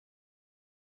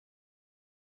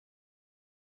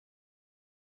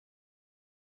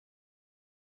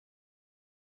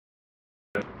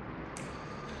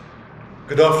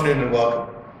Good afternoon and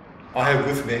welcome. I have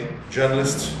with me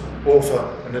journalist,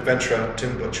 author and adventurer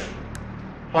Tim Butcher.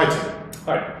 Hi Tim.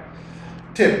 Hi.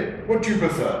 Tim, what do you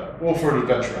prefer, author and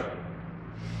adventurer?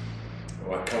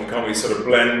 Well, can't we sort of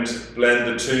blend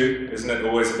the two? Isn't it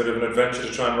always a bit of an adventure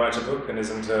to try and write a book? And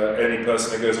isn't any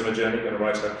person who goes on a journey going to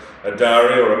write a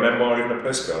diary or a memoir or even a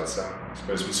postcard? So I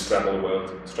suppose we straddle the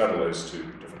world, straddle those two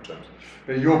different terms.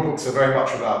 But your books are very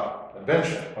much about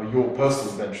adventure, or your personal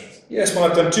adventures. Yes, well,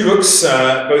 I've done two books,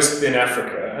 both in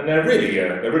Africa, and they're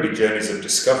really journeys of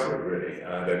discovery. Really,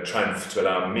 they're trying to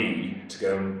allow me to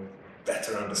go and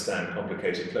better understand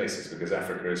complicated places, because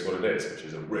Africa is what it is, which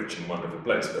is a rich and wonderful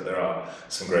place, but there are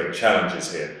some great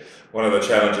challenges here. One of the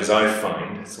challenges I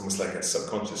find, it's almost like a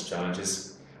subconscious challenge,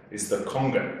 is the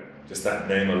Congo. Just that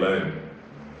name alone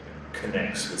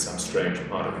connects with some strange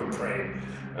part of your brain.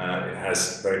 It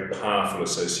has very powerful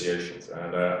associations,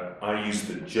 and I used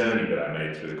the journey that I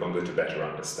made through the Congo to better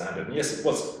understand it. And yes, it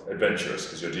was adventurous,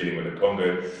 because you're dealing with the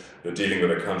Congo, you're dealing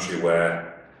with a country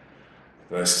where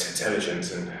the most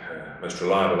intelligent and most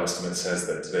reliable estimate says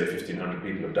that today 1,500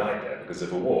 people have died there because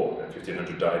of a war.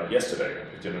 1,500 died yesterday, and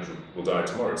 1,500 will die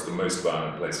tomorrow. It's the most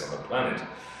violent place on the planet,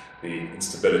 the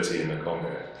instability in the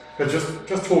Congo. But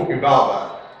just talking about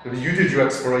that, you did your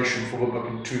exploration for the book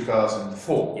in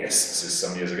 2004. Yes, this is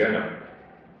some years ago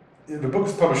now. The book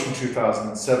was published in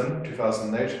 2007,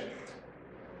 2008.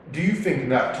 Do you think in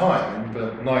that time, in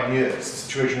the 9 years, the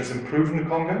situation has improved in the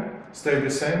Congo, stayed the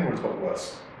same, or has got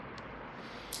worse?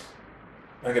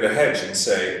 I'm going to hedge and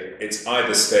say it's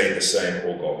either stayed the same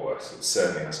or got worse. It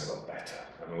certainly hasn't got better.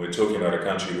 I mean, we're talking about a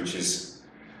country which is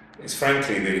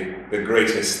frankly the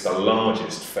greatest, the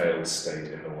largest failed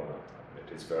state in the world.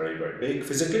 It's very, very big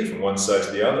physically from one side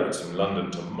to the other. It's from London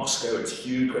to Moscow. It's a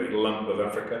huge, great lump of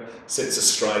Africa, sits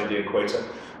astride the equator.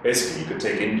 Basically, you could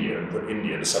take India and put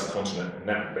India, the subcontinent, and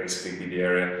that would basically be the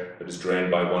area that is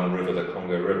drained by one river, the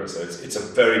Congo River. So it's a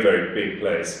very, very big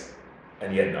place,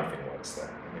 and yet nothing works there.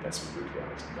 I mean, let's be brutally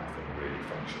honest, nothing really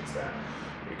functions there.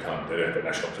 They don't have a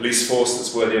national police force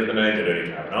that's worthy of the name, they don't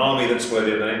even have an army that's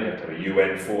worthy of the name, you have to have a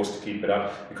UN force to keep it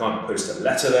up, you can't post a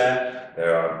letter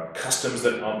there are customs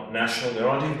that aren't national,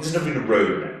 there's not even a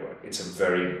road network. It's a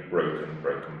very broken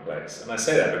place. And I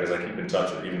say that because I keep in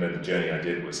touch with, even though the journey I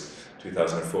did was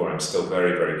 2004, I'm still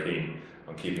very, very keen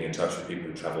on keeping in touch with people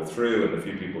who travel through, and the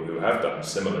few people who have done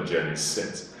similar journeys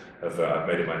since have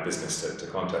made it my business to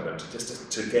contact them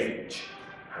to gauge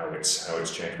how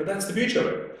it's changed. But that's the beauty of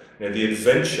it. You know, the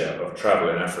adventure of travel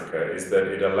in Africa is that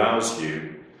it allows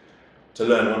you to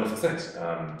learn wonderful things,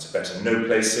 to better know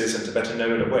places and to better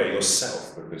know in a way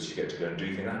yourself, because you get to go and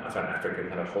do things. I find Africa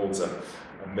kind of holds a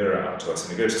mirror up to us,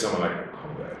 and you go to somewhere like the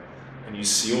Congo and you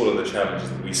see all of the challenges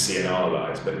that we see in our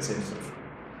lives, but it's sort of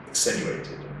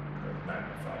accentuated and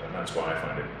magnified, and that's why I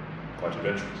find it quite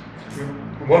adventurous.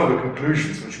 One of the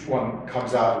conclusions which one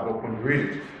comes out of the book when you read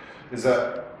it is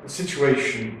that the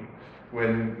situation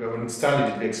when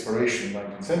Stanley did the exploration in the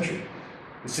 19th century,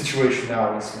 the situation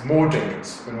now is more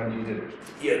dangerous than when he did it.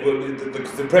 Yeah, well,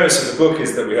 the premise of the book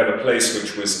is that we have a place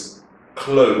which was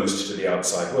closed to the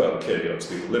outside world. Clearly lots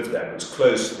of people lived there, but it was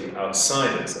closed to the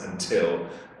outsiders until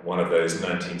one of those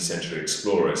 19th century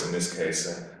explorers, in this case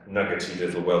a nuggety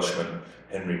little Welshman,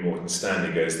 Henry Morton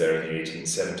Stanley, goes there in the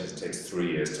 1870s. It takes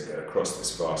 3 years to get across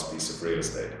this vast piece of real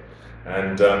estate.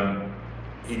 And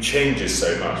he changes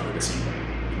so much because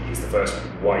he's the first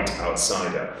white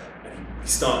outsider, and he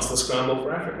starts the scramble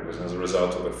for Africa, because as a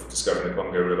result of discovering the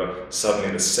Congo River,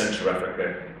 suddenly the centre of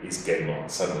Africa is game on.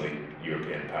 Suddenly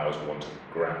European powers want to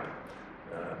grab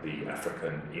the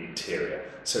African interior.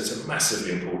 So it's a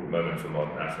massively important moment for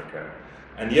modern Africa.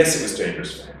 And yes, it was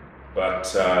dangerous for him, but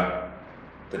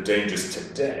the dangers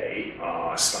today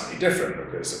are slightly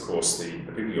different, because of course the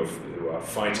people who are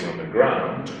fighting on the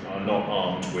ground are not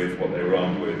armed with what they were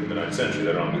armed with in the 19th century.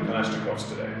 They're armed with Kalashnikovs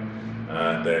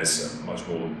today. There's a much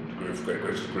more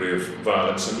greater degree of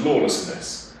violence and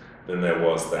lawlessness than there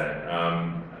was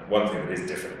then. One thing that is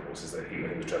different, of course, is that when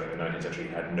he was traveling in the 19th century,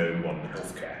 he had no modern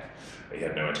health care. He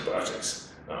had no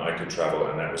antibiotics. I could travel,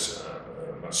 and that was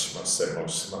much more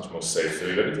safe for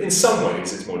me. But in some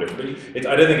ways, it's more difficult.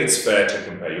 I don't think it's fair to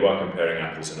compare. You are comparing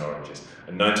apples and oranges.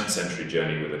 A 19th century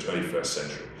journey with a 21st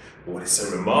century. But what is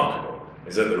so remarkable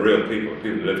is that the real people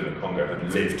who live in the Congo,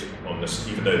 have lived on this,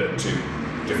 even though they're two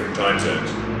different time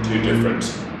zones, two different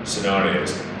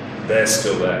scenarios. They're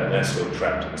still there, and they're still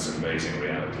trapped in this amazing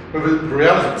reality. But the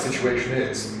reality of the situation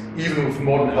is, even with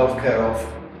modern healthcare of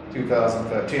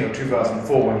 2013 or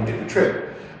 2004 when you did the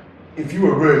trip, if you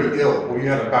were really ill or you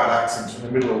had a bad accident in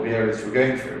the middle of the areas you were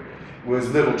going through, was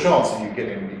little chance of you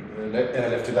getting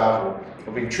airlifted out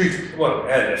or being treated. Well,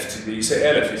 airlift, you say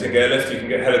airlift, you think airlift, you can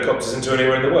get helicopters into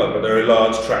anywhere in the world, but there are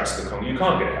large tracts of the Congo, you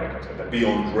can't get a helicopter, they're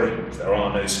beyond range, there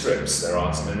are no strips, there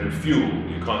are no fuel,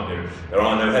 there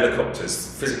are no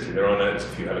helicopters, physically there are no, there's a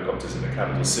few helicopters in the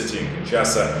capital city in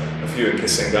Kinshasa, a few in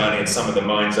Kisangani and some of the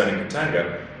mines down in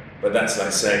Katanga, but that's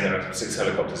like saying there are 6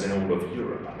 helicopters in all of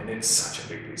Europe. I mean, it's such a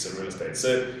big piece of real estate.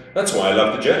 So that's why I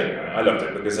love the journey. I loved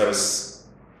it because I was,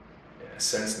 in a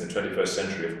sense, in the 21st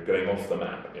century of going off the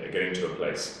map, getting to a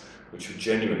place which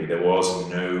genuinely there was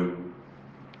no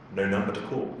number to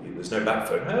call. There's no back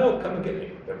phone. Oh, come and get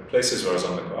me. There were places where I was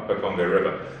on the upper Congo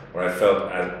River where I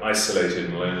felt as isolated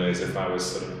and lonely as if I was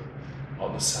sort of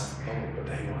on the South Pole, but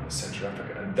there you are in the centre of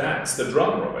Africa. And that's the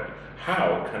drama of it.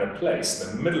 How can a place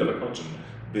in the middle of a continent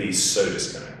be so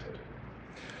disconnected?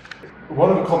 One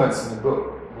of the comments in the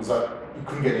book was that you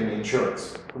couldn't get any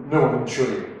insurance. No one would insure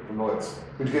you from Lloyd's.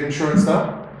 Would you get insurance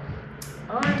now?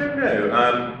 I don't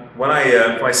know. When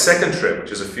my second trip,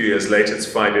 which is a few years later, it's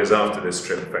 5 years after this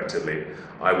trip effectively,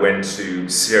 I went to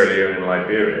Sierra Leone and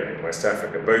Liberia in West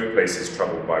Africa, both places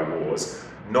troubled by wars,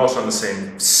 not on the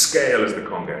same scale as the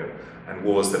Congo, and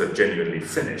wars that have genuinely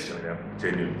finished. I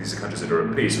mean, these are countries that are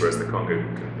at peace, whereas the Congo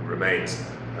remains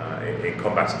in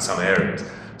combat in some areas.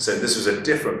 So this was a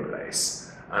different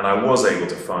place, and I was able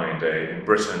to find in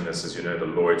Britain, as you know, the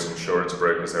Lloyd's insurance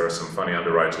brokers, there are some funny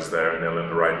underwriters there, and they'll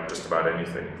underwrite just about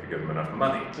anything if you give them enough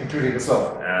money. Including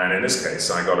yourself. And in this case,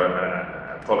 I got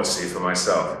a policy for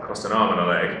myself. It cost an arm and a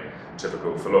leg,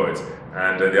 typical for Lloyd's,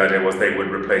 and the idea was they would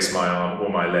replace my arm or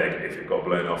my leg if it got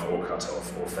blown off or cut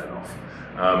off or fell off.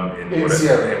 In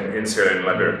Sierra Leone and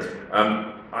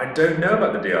Liberia. I don't know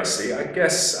about the DRC. I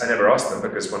guess I never asked them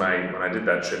because when I did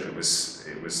that trip, it was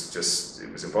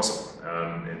impossible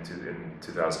in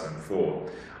 2004.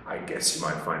 I guess you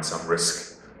might find some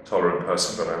risk-tolerant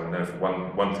person, but I know for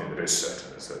one thing that is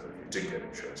certain is that if you did get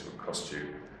insurance, it would cost you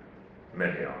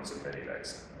many arms and many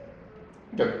legs.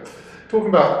 Okay. Talking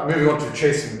about moving on to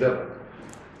Chasing the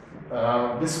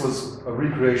Devil. This was a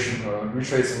recreation,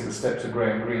 retracing the steps of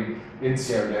Graham Greene in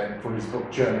Sierra Leone for his book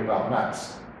Journey About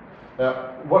Maps. Now,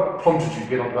 what prompted you to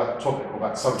get onto that topic or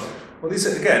that subject? Well, these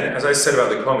are, again, as I said about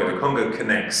the Congo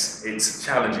connects. It's a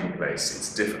challenging place,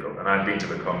 it's difficult, and I've been to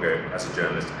the Congo as a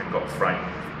journalist and got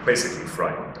frightened, basically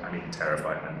frightened, I mean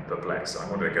terrified and perplexed. So I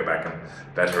wanted to go back and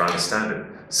better understand it.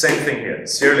 Same thing here,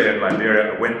 Sierra Leone,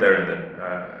 Liberia. I went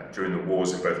there during the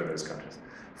wars in both of those countries.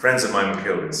 Friends of mine were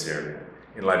killed in Sierra Leone.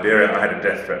 In Liberia, I had a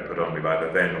death threat put on me by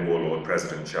the then warlord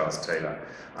President Charles Taylor,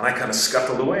 and I kind of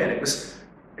scuttled away, and it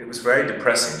was very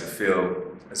depressing to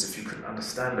feel as if you couldn't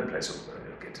understand the place or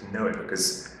get to know it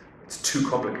because it's too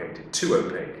complicated, too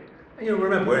opaque. And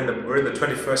remember, we're in the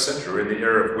 21st century, we're in the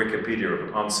era of Wikipedia,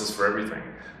 of answers for everything.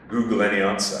 Google any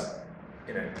answer.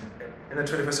 In the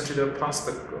 21st century, there were parts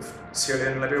of Sierra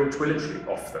Leone and Liberia which were literally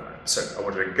off the map. So I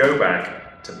wanted to go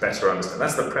back to better understand.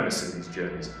 That's the premise of these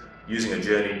journeys, using a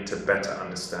journey to better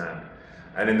understand.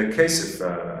 And in the case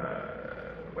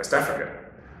of West Africa,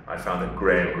 I found that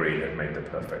Graham Greene had made the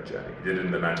perfect journey. He did it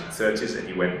in the 1930s, and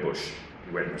he went bush.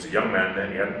 He was a young man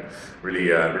then. He hadn't really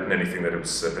written anything that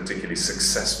was particularly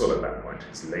successful at that point.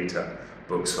 His later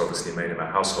books obviously made him a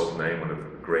household name, one of the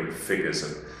great figures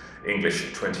of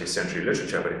English 20th century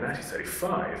literature. But in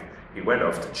 1935, he went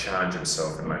off to challenge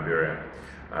himself in Liberia,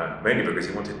 mainly because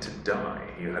he wanted to die.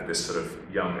 He had this sort of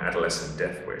young adolescent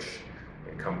death wish.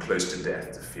 He'd come close to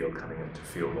death to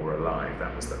feel more alive.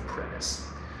 That was the premise.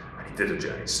 He did a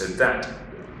journey. So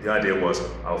the idea was,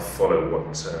 I'll follow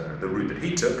the route that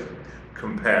he took,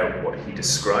 compare what he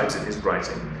describes in his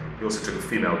writing. He also took a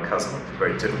female cousin, which is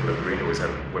very typical of Greene, always had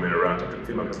women around him, took a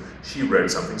female cousin. She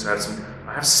wrote something, so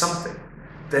I have something.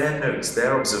 Their notes,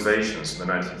 their observations from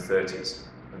the 1930s,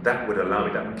 and that would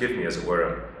give me, as it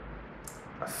were,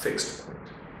 a fixed point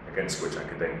against which I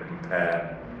could then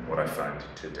compare what I find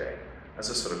today, as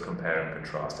a sort of compare and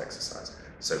contrast exercise.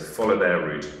 So follow their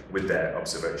route with their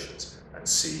observations and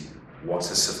see what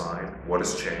has survived, what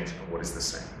has changed, and what is the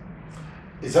same.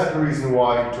 Is that the reason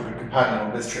why you took a companion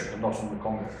on this trip and not on the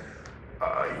Congo?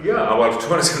 Yeah, well, to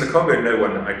be honest, in the Congo,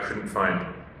 I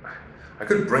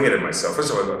couldn't bring it in myself.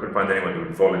 First of all, I couldn't find anyone who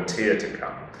would volunteer to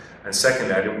come. And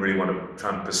secondly, I didn't really want to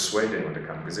try and persuade anyone to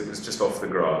come because it was just off the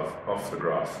graph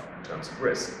in terms of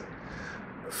risk.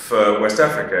 For West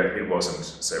Africa, it wasn't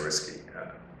so risky.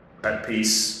 At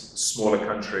peace, smaller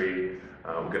country,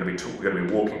 we're going to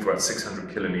be walking for about 600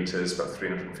 kilometers, about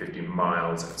 350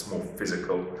 miles. It's more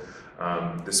physical.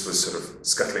 This was sort of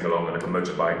scuttling along on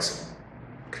motorbikes,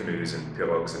 and canoes, and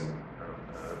pirogues, and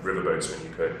riverboats when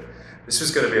you could. This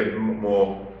was going to be a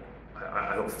more,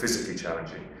 I thought, physically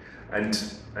challenging.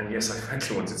 And yes, I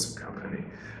frankly wanted some company.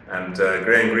 And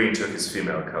Graham Greene took his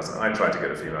female cousin. I tried to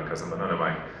get a female cousin, but none of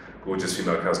my gorgeous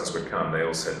female cousins would come. They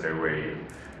all said, no way,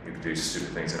 you could do stupid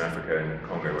things in Africa and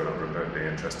Congo. We're not remotely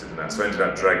interested in that. So I ended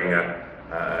up dragging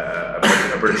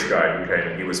a British guy who came,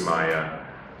 and he was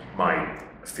my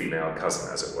female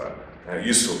cousin, as it were. A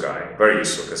useful guy, very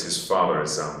useful, because his father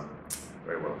is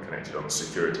very well connected on the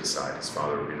security side. His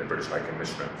father had been the British High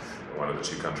Commissioner in one of the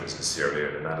two countries in Sierra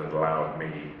Leone, and that had allowed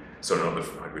me,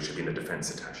 which had been the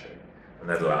defense attaché, and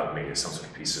that allowed me some sort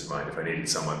of peace of mind. If I needed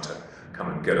someone to come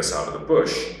and get us out of the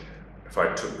bush, if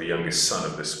I took the youngest son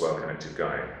of this well-connected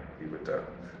guy, he would,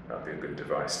 that'd be a good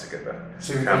device to get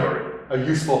the cavalry. A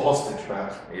useful hostage,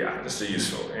 perhaps? Yeah, just a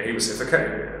useful. He was,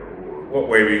 what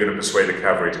way were you going to persuade the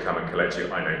cavalry to come and collect you?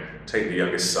 I know, take the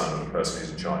youngest son of the person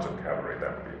who's in charge of the cavalry,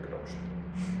 that would be a good option.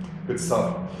 Good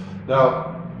stuff.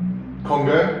 Now,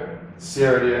 Congo,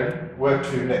 Sierra Leone, where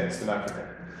to next in Africa?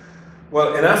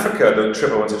 Well, in Africa, the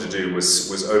trip I wanted to do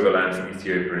was overland from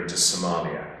Ethiopia into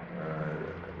Somalia.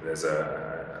 There's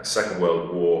a Second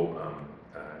World War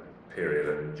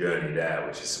period and journey there,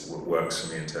 which is what works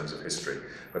for me in terms of history,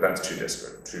 but that's too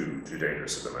desperate, too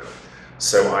dangerous at the moment.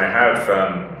 So I have,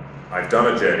 I've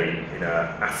done a journey in an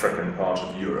African part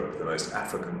of Europe, the most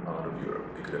African part of Europe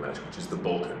you could imagine, which is the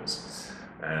Balkans.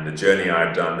 And the journey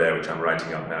I've done there, which I'm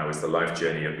writing up now, is the life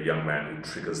journey of a young man who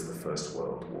triggers the First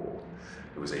World War.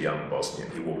 He was a young Bosnian.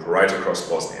 He walked right across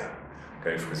Bosnia,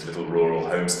 going from his little rural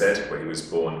homestead where he was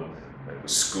born, and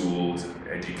was schooled,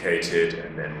 educated,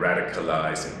 and then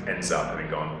radicalized, and ends up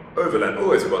having gone overland all the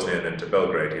way to Bosnia and then to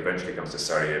Belgrade. He eventually comes to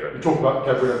Sarajevo. You talk about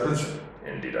Gabriel Princip.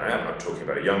 Indeed I am. I'm talking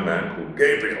about a young man called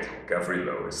Gabriel.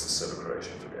 Gavrilo is the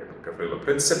celebration for Gabriel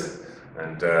Princip.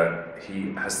 And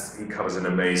he covers an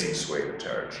amazing swathe of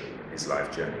territory in his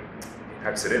life journey. He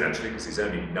packs it in, actually, because he's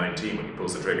only 19 when he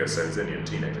pulls the trigger, so he's only a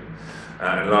teenager.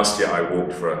 And last year I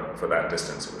walked for that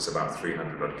distance. It was about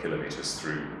 300 odd kilometers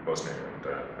through Bosnia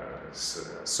and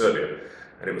Serbia.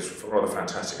 And it was rather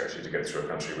fantastic, actually, to go through a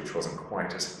country which wasn't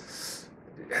quite as...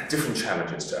 It had different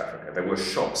challenges to Africa. There were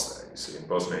shops there. You see, in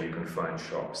Bosnia you can find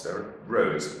shops. There are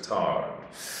roads of tar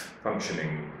and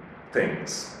functioning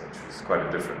things, which was quite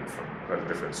a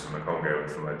difference from the Congo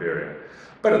and from Liberia.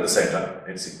 But at the same time,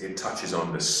 it touches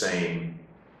on the same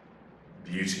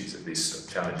beauties of these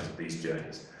challenges of these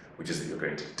journeys, which is that you're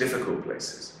going to difficult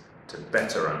places to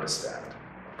better understand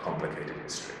complicated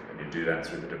history, and you do that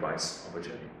through the device of a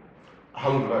journey. How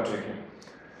long did that take you?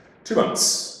 2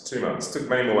 months. 2 months. It took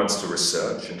many more months to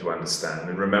research and to understand.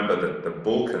 And remember that the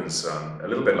Balkans, a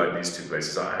little bit like these two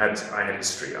places, I had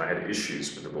history, I had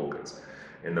issues with the Balkans.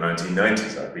 In the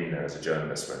 1990s, I'd been there as a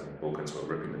journalist when the Balkans were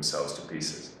ripping themselves to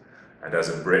pieces. And as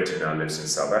a Brit who now lives in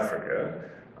South Africa,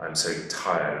 I'm so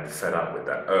tired and fed up with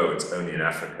that. Oh, it's only in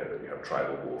Africa that you have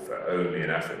tribal warfare. Only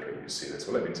in Africa you see this.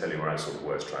 Well, let me tell you where I saw the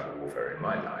worst tribal warfare in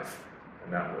my life.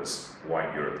 And that was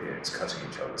white Europeans cutting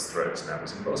each other's throats. And that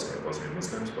was in Bosnia. Bosnian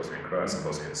Muslims, Bosnian Croats, and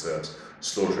Bosnian Serbs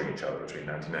slaughtering each other between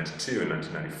 1992 and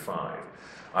 1995.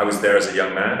 I was there as a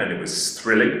young man, and it was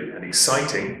thrilling and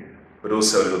exciting, but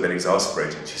also a little bit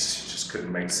exasperating. You just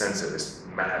couldn't make sense of this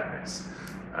madness.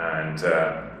 And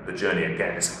the journey,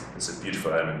 again, is a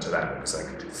beautiful element to that, because I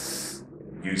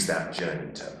could use that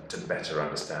journey to better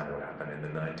understand what happened in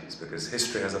the 90s, because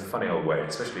history has a funny old way,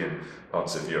 especially in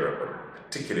parts of Europe, but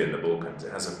particularly in the Balkans.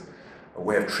 It has a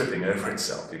way of tripping over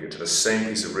itself. You get to the same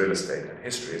piece of real estate, and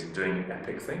history is doing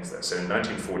epic things there. So in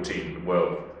 1914, the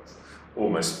world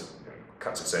almost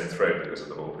cuts its own throat because of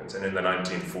the Balkans. And in the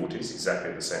 1940s,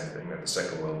 exactly the same thing. The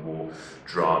Second World War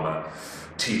drama,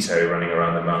 Tito running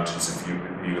around the mountains of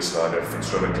Yugoslavia,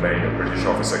 Fitzroy MacLean, a British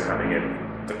officer coming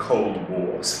in, the Cold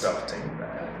War starting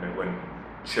there. You know, when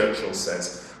Churchill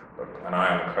says, an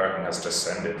iron curtain has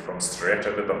descended from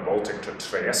Streta to the Baltic to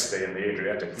Trieste in the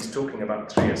Adriatic, he's talking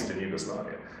about Trieste in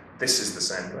Yugoslavia. This is the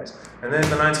same place. And then in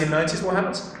the 1990s, what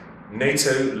happens?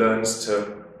 NATO learns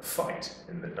to fight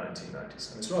in the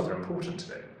 1990s, and it's rather important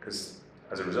today, because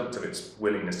as a result of its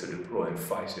willingness to deploy and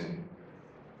fight in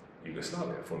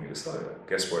Yugoslavia, former Yugoslavia,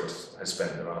 guess where it has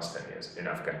spent the last 10 years? In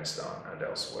Afghanistan and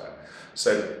elsewhere.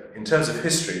 So in terms of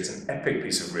history, it's an epic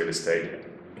piece of real estate.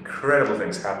 Incredible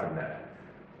things happen there,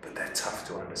 but they're tough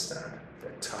to understand.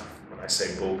 They're tough. When I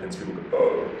say Balkans, people go,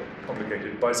 oh,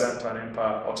 complicated. Byzantine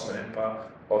Empire, Ottoman Empire,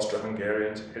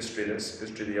 Austro-Hungarian, history this,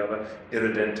 history the other,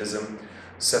 irredentism,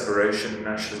 separation,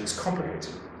 nationalism. It's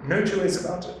complicated. No two ways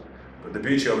about it. But the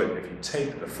beauty of it, if you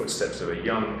take the footsteps of a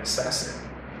young assassin,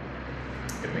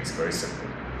 it makes it very simple.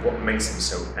 What makes him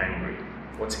so angry?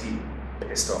 What's he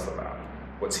pissed off about?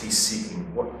 What's he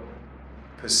seeking? What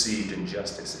perceived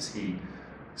injustice is he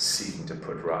seeking to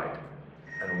put right?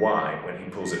 And why, when he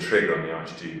pulls a trigger on the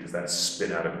Archduke, does that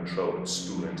spin out of control and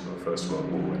spool into a First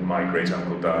World War? And my great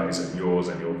uncle dies, and yours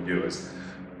and your viewers.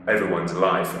 Everyone's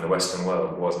life in the Western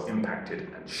world was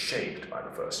impacted and shaped by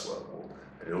the First World War.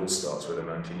 But it all starts with a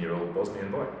 19-year-old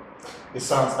Bosnian boy. It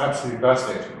sounds absolutely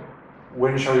fascinating.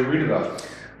 When shall we read about it?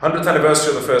 100th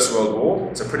anniversary of the First World War.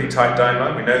 It's a pretty tight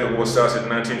timeline. We know the war started in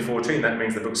 1914. That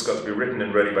means the book's got to be written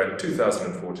and ready by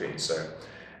 2014. So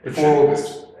before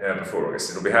August. Yeah, before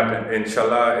August. It'll be happening,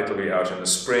 inshallah, it'll be out in the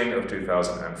spring of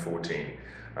 2014.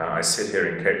 I sit here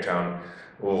in Cape Town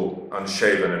all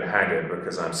unshaven and haggard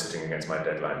because I'm sitting against my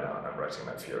deadline now and I'm writing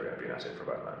that fury. I've been at it for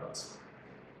about 9 months.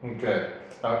 Okay.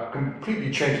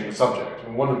 Completely changing the subject,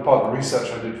 and one part of the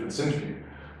research I did for this interview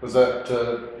was that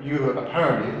you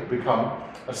apparently have become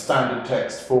a standard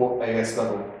text for AS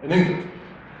level in England.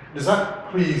 Does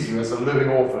that please you as a living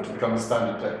author to become a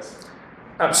standard text?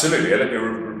 Absolutely. Let me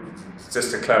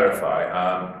just to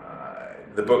clarify,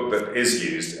 the book that is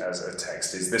used as a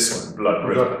text is this one, Blood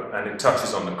River, and it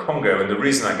touches on the Congo, and the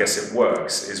reason I guess it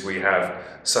works is we have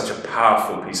such a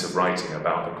powerful piece of writing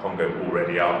about the Congo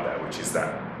already out there, which is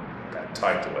that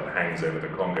title that hangs over the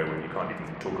Congo when you can't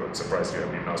even talk about. I'm surprised you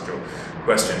haven't even asked your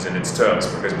questions in its terms,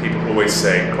 because people always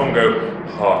say Congo,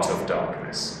 heart of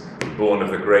darkness, born of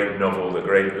the great novel, the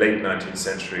great late 19th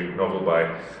century novel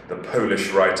by the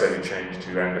Polish writer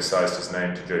who anglicized his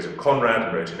name to Joseph Conrad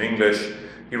and wrote in English.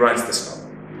 He writes this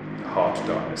novel, Heart of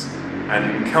Darkness,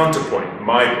 and in counterpoint,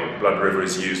 my book, Blood River,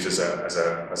 is used as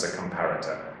a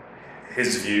comparator.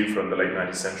 His view from the late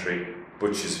 19th century,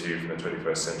 Butcher's view from the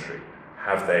 21st century.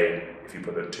 Have they, if you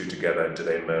put the two together, do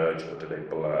they merge or do they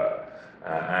blur?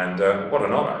 What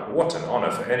an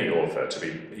honor for any author to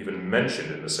be even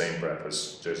mentioned in the same breath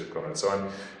as Joseph Conrad. So I'm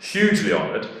hugely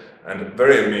honored and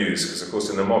very amused, because of course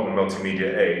in the modern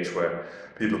multimedia age where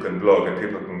people can blog and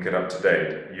people can get up to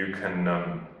date, you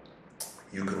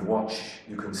can watch,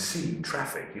 you can see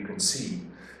traffic, you can see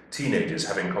teenagers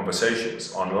having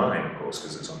conversations online, of course,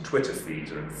 because it's on Twitter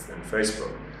feeds or in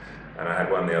Facebook. And I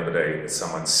had one the other day,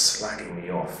 someone slagging me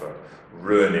off for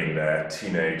ruining their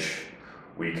teenage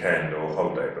weekend or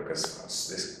holiday because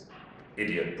this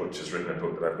idiot Butcher's written a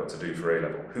book that I've got to do for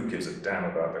A-level. Who gives a damn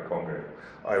about the Congo?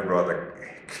 I'd rather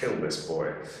kill this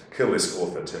boy, kill this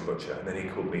author, Tim Butcher. And then he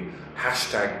called me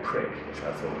 #prick, which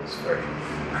I thought was very,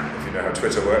 if you know how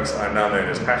Twitter works, I'm now known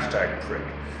as #prick,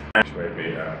 which made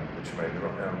me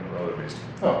rather amused.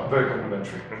 Oh, very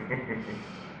complimentary.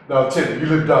 Now, Tim, you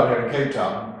live down here in Cape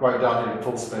Town, right down here in the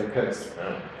False Bay Coast.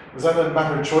 Yeah. Was that a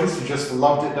matter of choice? You just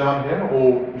loved it down here,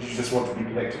 or did you just want to be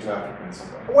connected to Africa in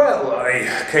some way? Well,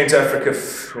 I came to Africa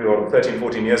 13,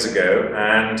 14 years ago,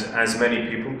 and as many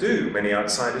people do, many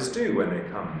outsiders do when they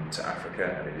come to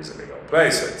Africa, and it is a big old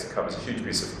place, it covers a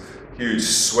huge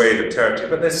swathe of territory,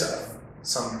 but there's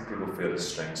some people feel a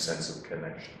strange sense of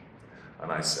connection,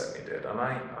 and I certainly did, and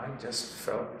I just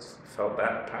felt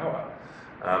that power.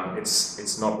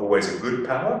 It's not always a good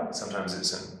power, sometimes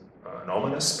it's an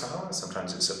ominous power,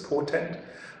 sometimes it's a portent,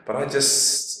 but I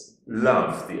just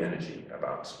love the energy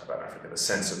about Africa, the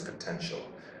sense of potential.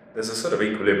 There's a sort of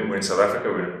equilibrium. We're in South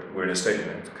Africa, we're in a state, in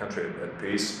a country at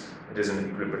peace. It is an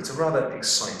equilibrium, but it's a rather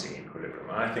exciting equilibrium.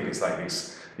 And I think it's like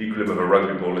the equilibrium of a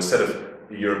rugby ball. Instead of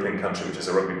the European country, which is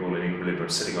a rugby ball in equilibrium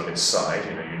sitting on its side,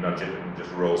 you nudge it and it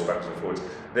just rolls backwards and forwards.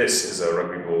 This is a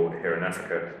rugby ball here in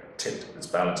Africa, tipped, it's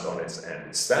balanced on its end.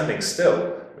 It's standing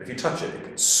still, but if you touch it, it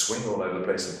can swing all over the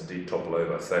place and indeed topple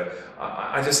over. So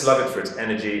I just love it for its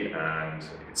energy and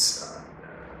its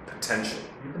potential.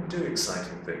 You can do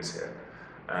exciting things here.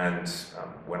 And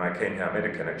when I came here, I made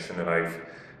a connection that I've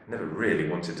never really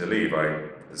wanted to leave.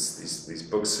 These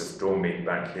books have drawn me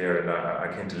back here, and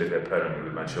I came to live here permanently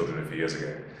with my children a few years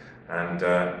ago. And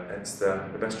it's the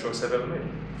best choice I've ever made.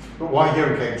 But why here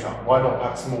in Cape Town? Why not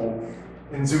perhaps more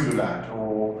in Zululand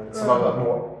or some other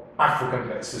more African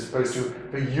place as opposed to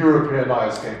the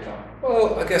Europeanized Cape Town?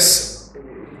 Well, I guess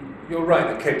you're right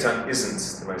that Cape Town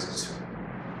isn't the most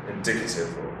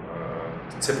indicative or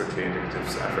typically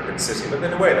indicative African city, but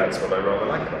in a way that's what I rather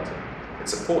like about it.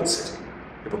 It's a port city.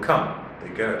 People come, they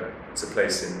go. It's a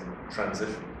place in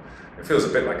transition. It feels a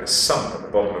bit like a sump at the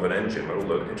bottom of an engine where all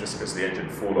the interesting bits of the engine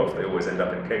fall off. They always end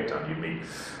up in Cape Town. You meet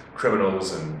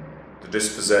criminals and the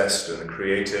dispossessed and the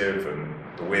creative and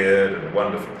the weird and the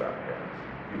wonderful down here.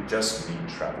 You just meet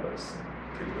travellers,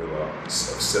 people who are of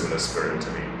similar spirit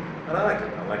to me. And I like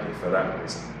it. I like it for that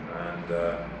reason. And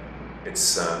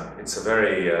it's a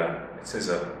very, it is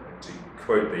a, to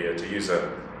quote the, to use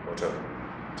a, or to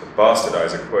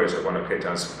bastardize a quote of one of Cape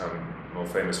Town's more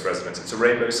famous residents, it's a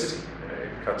rainbow city.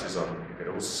 It catches on, you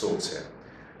get all sorts here.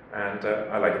 And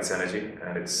I like its energy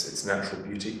and its natural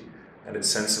beauty and its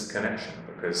sense of connection,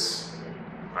 because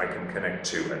I can connect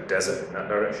to a desert in that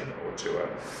direction, or to a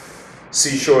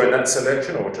seashore in that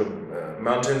selection, or to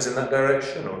mountains in that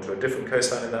direction, or to a different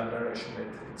coastline in that direction.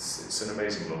 It's an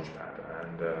amazing launch pad,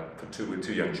 and with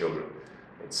two young children,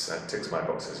 it ticks my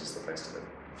boxes. It's the place to live.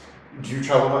 Do you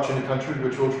travel much in the country with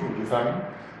your children, with your family?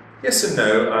 Yes and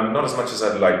no, not as much as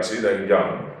I'd like to. They're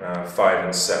young, 5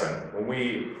 and 7. When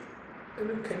we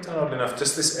in Cape Town, oddly enough,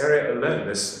 just this area alone,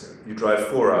 you drive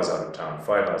 4 hours out of town,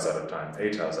 5 hours out of town,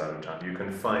 8 hours out of town. You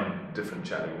can find different,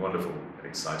 wonderful,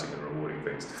 exciting and rewarding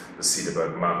things. The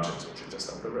Cedarburg Mountains, which are just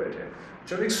up the road here,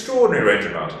 which are an extraordinary range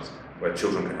of mountains, where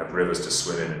children can have rivers to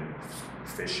swim in and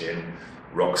fish in,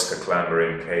 rocks to clamber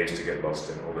in, caves to get lost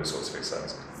in, all those sorts of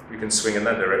exciting. You can swing in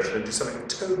that direction and do something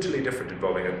totally different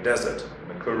involving a desert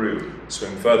and a karoo.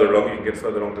 Swing further along, you can get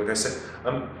further along to the coast.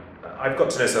 I've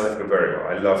got to know South Africa very well.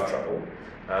 I love travel,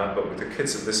 but with the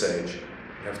kids of this age,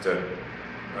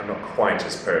 I'm not quite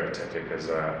as peripatetic as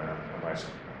I might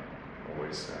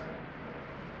always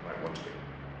might want to be.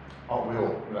 Aren't we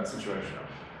all in that situation?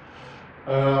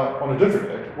 On a different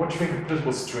note, what do you think of the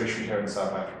political situation here in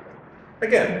South Africa?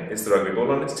 Again, it's the rugby ball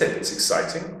on its tip. It's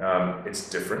exciting, it's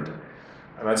different.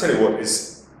 And I tell you what,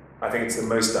 I think it's the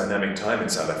most dynamic time in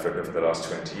South Africa for the last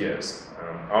 20 years.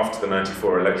 After the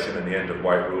 '94 election and the end of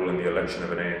white rule and the election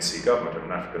of an ANC government, of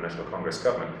an African National Congress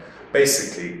government,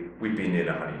 basically we've been in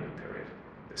a honeymoon period.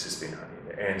 This has been honeymoon.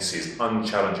 The ANC is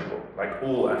unchallengeable. Like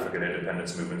all African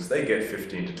independence movements, they get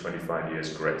 15 to 25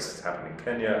 years grace. It's happened in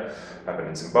Kenya, happened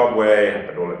in Zimbabwe,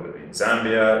 happened all in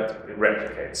Zambia. It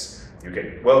replicates. You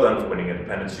get well done for winning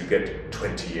independence, you get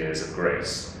 20 years of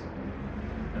grace.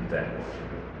 And then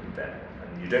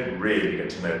you don't really get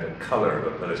to know the colour of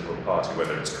a political party,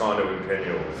 whether it's KANU in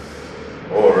Kenya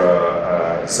or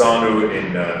ZANU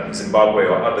in Zimbabwe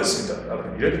or others. You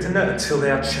don't get to know until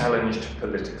they are challenged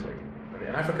politically. And the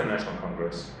African National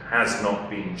Congress has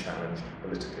not been challenged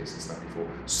politically since '94.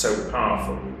 So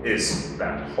powerful is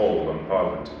that hold on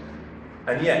Parliament.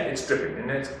 And yet it's dripping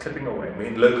and it's clipping away. I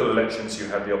mean, local elections, you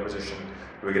have the opposition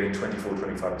who are getting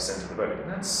 24-25% of the vote.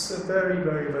 And that's a very,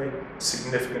 very, very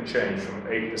significant change from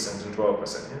 8% and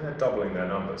 12%. And they're doubling their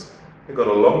numbers. They've got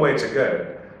a long way to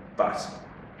go, but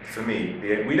for me,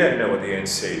 we don't know what the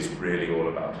ANC is really all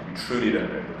about. We truly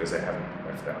don't know because they haven't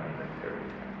left that honeymoon period.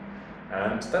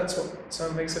 And that's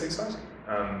what makes it exciting.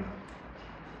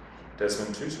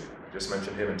 Desmond Tutu, I just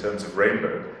mentioned him in terms of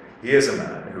rainbow. He is a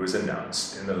man who has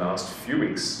announced in the last few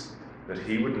weeks that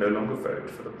he would no longer vote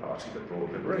for the party that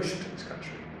brought liberation to this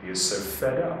country. He is so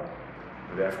fed up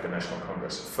with the African National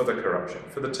Congress for the corruption,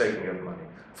 for the taking of money,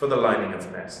 for the lining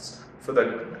of nests, for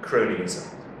the cronyism,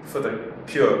 for the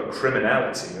pure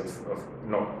criminality of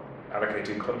not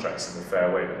allocating contracts in a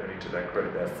fair way, but only to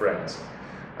their friends.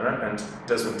 And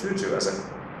Desmond Tutu,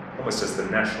 almost as the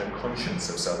national conscience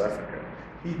of South Africa,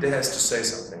 he dares to say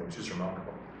something which is remarkable.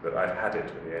 That I've had it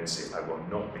with the ANC, I will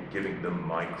not be giving them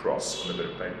my cross on a bit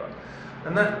of paper.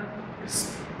 And that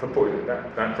is purported,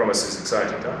 that promises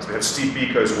exciting times. We have Steve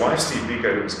Biko's wife, Steve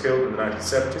Biko, who was killed in the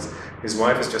 1970s. His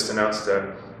wife has just announced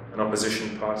an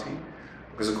opposition party,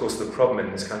 because of course the problem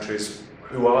in this country is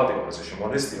who are the opposition,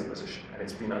 what is the opposition? And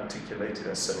it's been articulated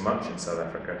as so much in South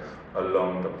Africa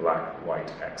along the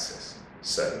black-white axis.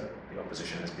 So the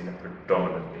opposition has been a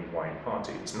predominantly white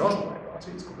party. It's not a white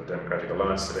party, it's called the Democratic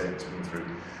Alliance today, it's been through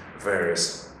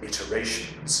various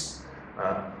iterations.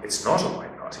 It's not a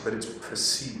white party, but it's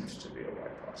perceived to be a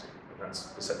white party. And that's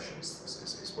perception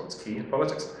is what's key in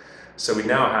politics. So we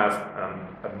now have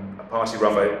a party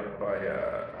run by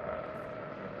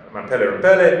Mampela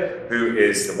Mpele, who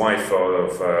is the wife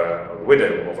of the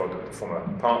widow of a former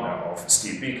partner of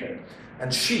Steve Biko.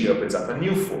 And she opens up a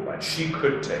new format. She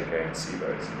could take ANC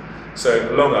votes. So,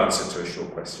 a long answer to a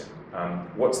short question.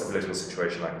 What's the political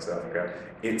situation like in South Africa?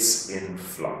 It's in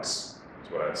flux,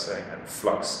 is what I would say, and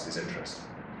flux is interesting.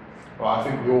 Well, I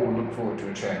think we all look forward to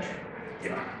a change.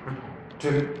 Yeah.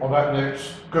 Tim, on that note,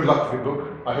 good luck with your book.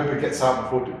 I hope it gets out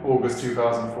before August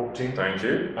 2014. Thank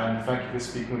you. And thank you for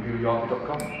speaking with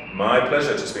Uyaphi.com. My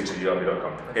pleasure to speak to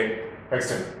Uyaphi.com. Okay. Thanks,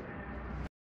 Tim.